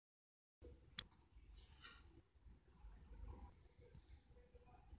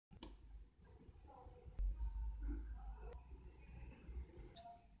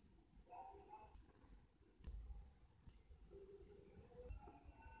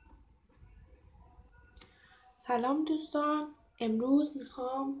سلام دوستان، امروز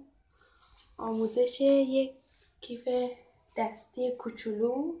میخوام آموزش یک کیف دستی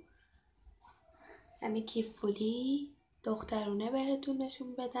کوچولو یعنی کیف فولی دخترونه بهتون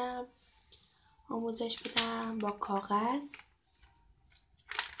نشون بدم. آموزش بدم با کاغذ.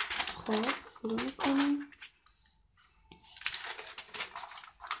 خب شروع میکنیم.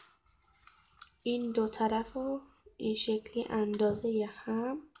 این دو طرف رو این شکلی اندازه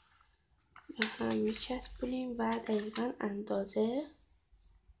هم به هم میچسبونیم و دقیقا اندازه.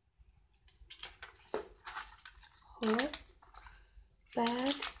 خب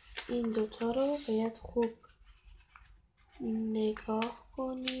بعد این دوتا رو باید خوب نگاه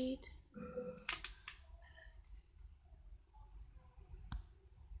کنید.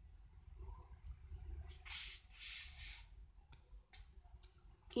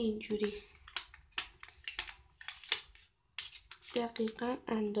 اینجوری دقیقا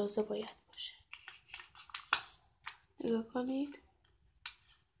اندازه باید باشه. نگاه کنید.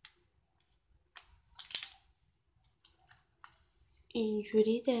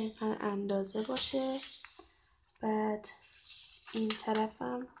 اینجوری دقیقا اندازه باشه. بعد این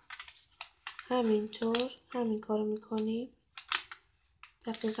طرفم همینطور همین کارو میکنیم.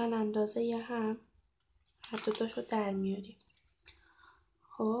 دقیقا اندازه هم هر دوتاشو در میاریم.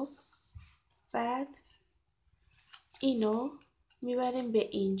 خب بعد اینو میبریم به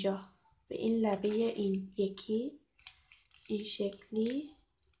اینجا، به این لبه این یکی، این شکلی.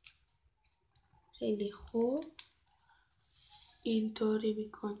 خیلی خوب اینطوری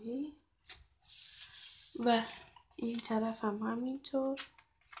میکنی و این طرف هم همینطور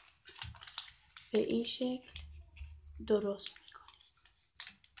به این شکل درست میکنی.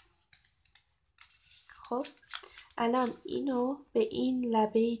 خب الان اینو به این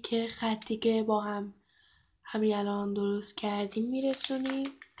لبه‌ای که خطیگه با همین الان درست کردیم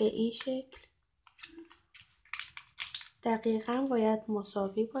میرسونیم به این شکل. دقیقا باید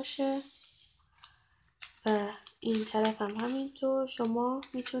مساوی باشه و این طرف هم همینطور. شما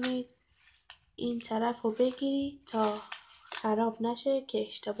میتونید این طرف رو بگیرید تا خراب نشه که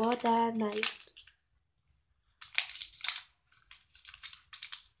اشتباه در نیاد.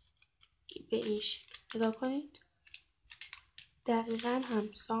 به این شکل نگاه کنید. دقیقا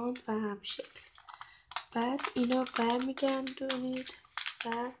همسان و هم شکل. بعد اینو برمیگردونید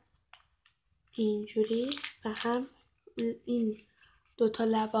و اینجوری و هم این دوتا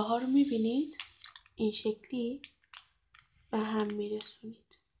لبه ها رو میبینید این شکلی و هم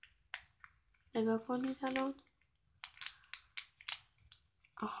میرسونید. نگاه کنید الان.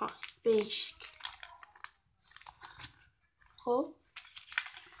 آها به این شکل. خب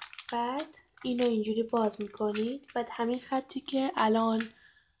بعد اینو اینجوری باز میکنید. بعد همین خطی که الان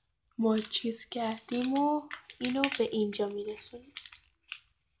ما چیز کردیم و اینو به اینجا میرسونید.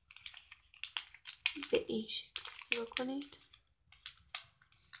 به این شکل نگاه کنید.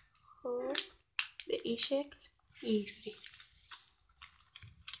 خب به این شکل اینجوری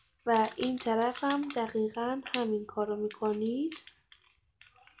و این طرف هم دقیقا همین کارو میکنید.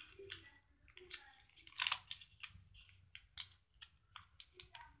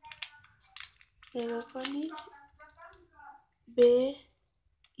 نگاه کنید به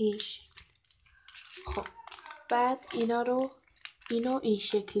این شکل. خب بعد اینو این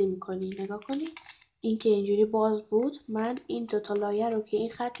شکلی میکنید. نگاه کنید. این که اینجوری باز بود، من این دوتا لایه رو که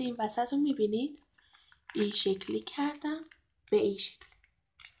این خط این وسط رو میبینید این شکلی کردم به این شکل.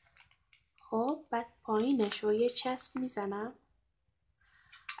 خب بعد پایینش رو یه چسب میزنم.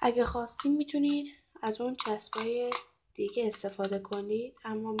 اگه خواستیم میتونید از اون چسبای دیگه استفاده کنید،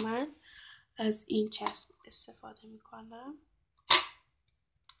 اما من از این چسب استفاده میکنم.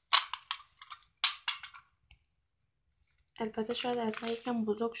 البته شاید از من یکم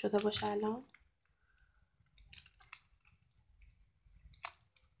بزرگ شده باشه الان.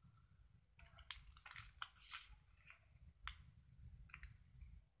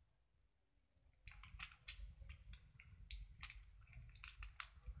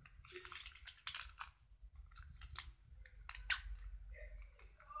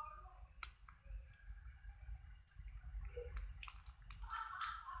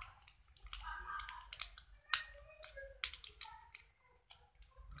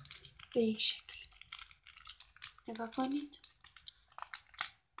 به این شکل نگاه کنید.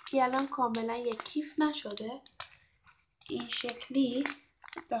 این الان کاملا یک کیف نشده. این شکلی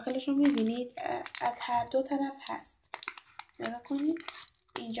داخلش رو میبینید از هر دو طرف هست. نگاه کنید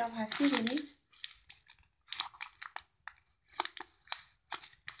اینجا هم هست، میبینید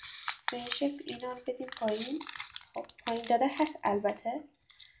به این شکل. اینا رو بدیم پایین. خب پایین داده هست البته.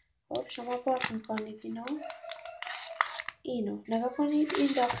 خب شما باز میکنید اینو نگاه کنید.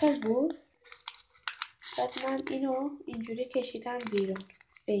 این داخل بود بعد من اینو اینجوری کشیدم بیرون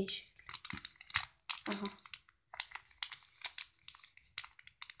به این شکل. آها.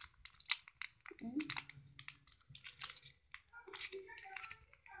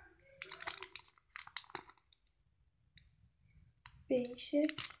 به این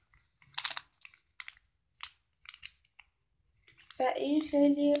شکل. و این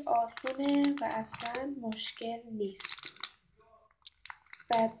خیلی آسونه و اصلا مشکل نیست.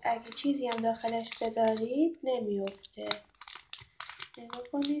 بعد اگه چیزی هم داخلش بذارید نمیفته. نگاه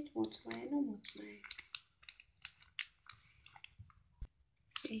کنید مطمئن و مطمئن.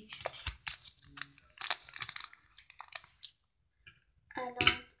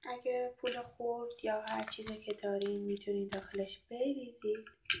 الان اگه پول خورد یا هر چیزی که دارین میتونید داخلش بریزید.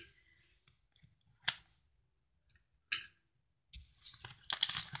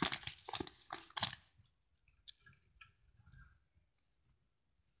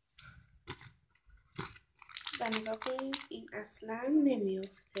 و نگاه کنید این اصلا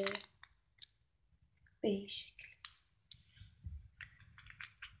نمیفته به این شکل.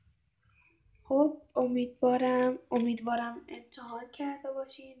 خب امیدوارم امتحان کرده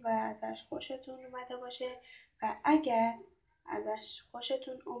باشین و ازش خوشتون اومده باشه و اگر ازش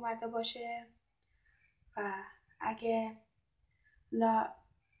خوشتون اومده باشه و اگه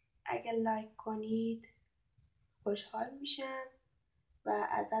لایک کنید خوشحال میشم و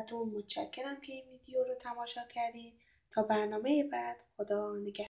ازتون متشکرم که این ویدیو رو تماشا کردین. تا برنامه بعد، خدا نگهدار.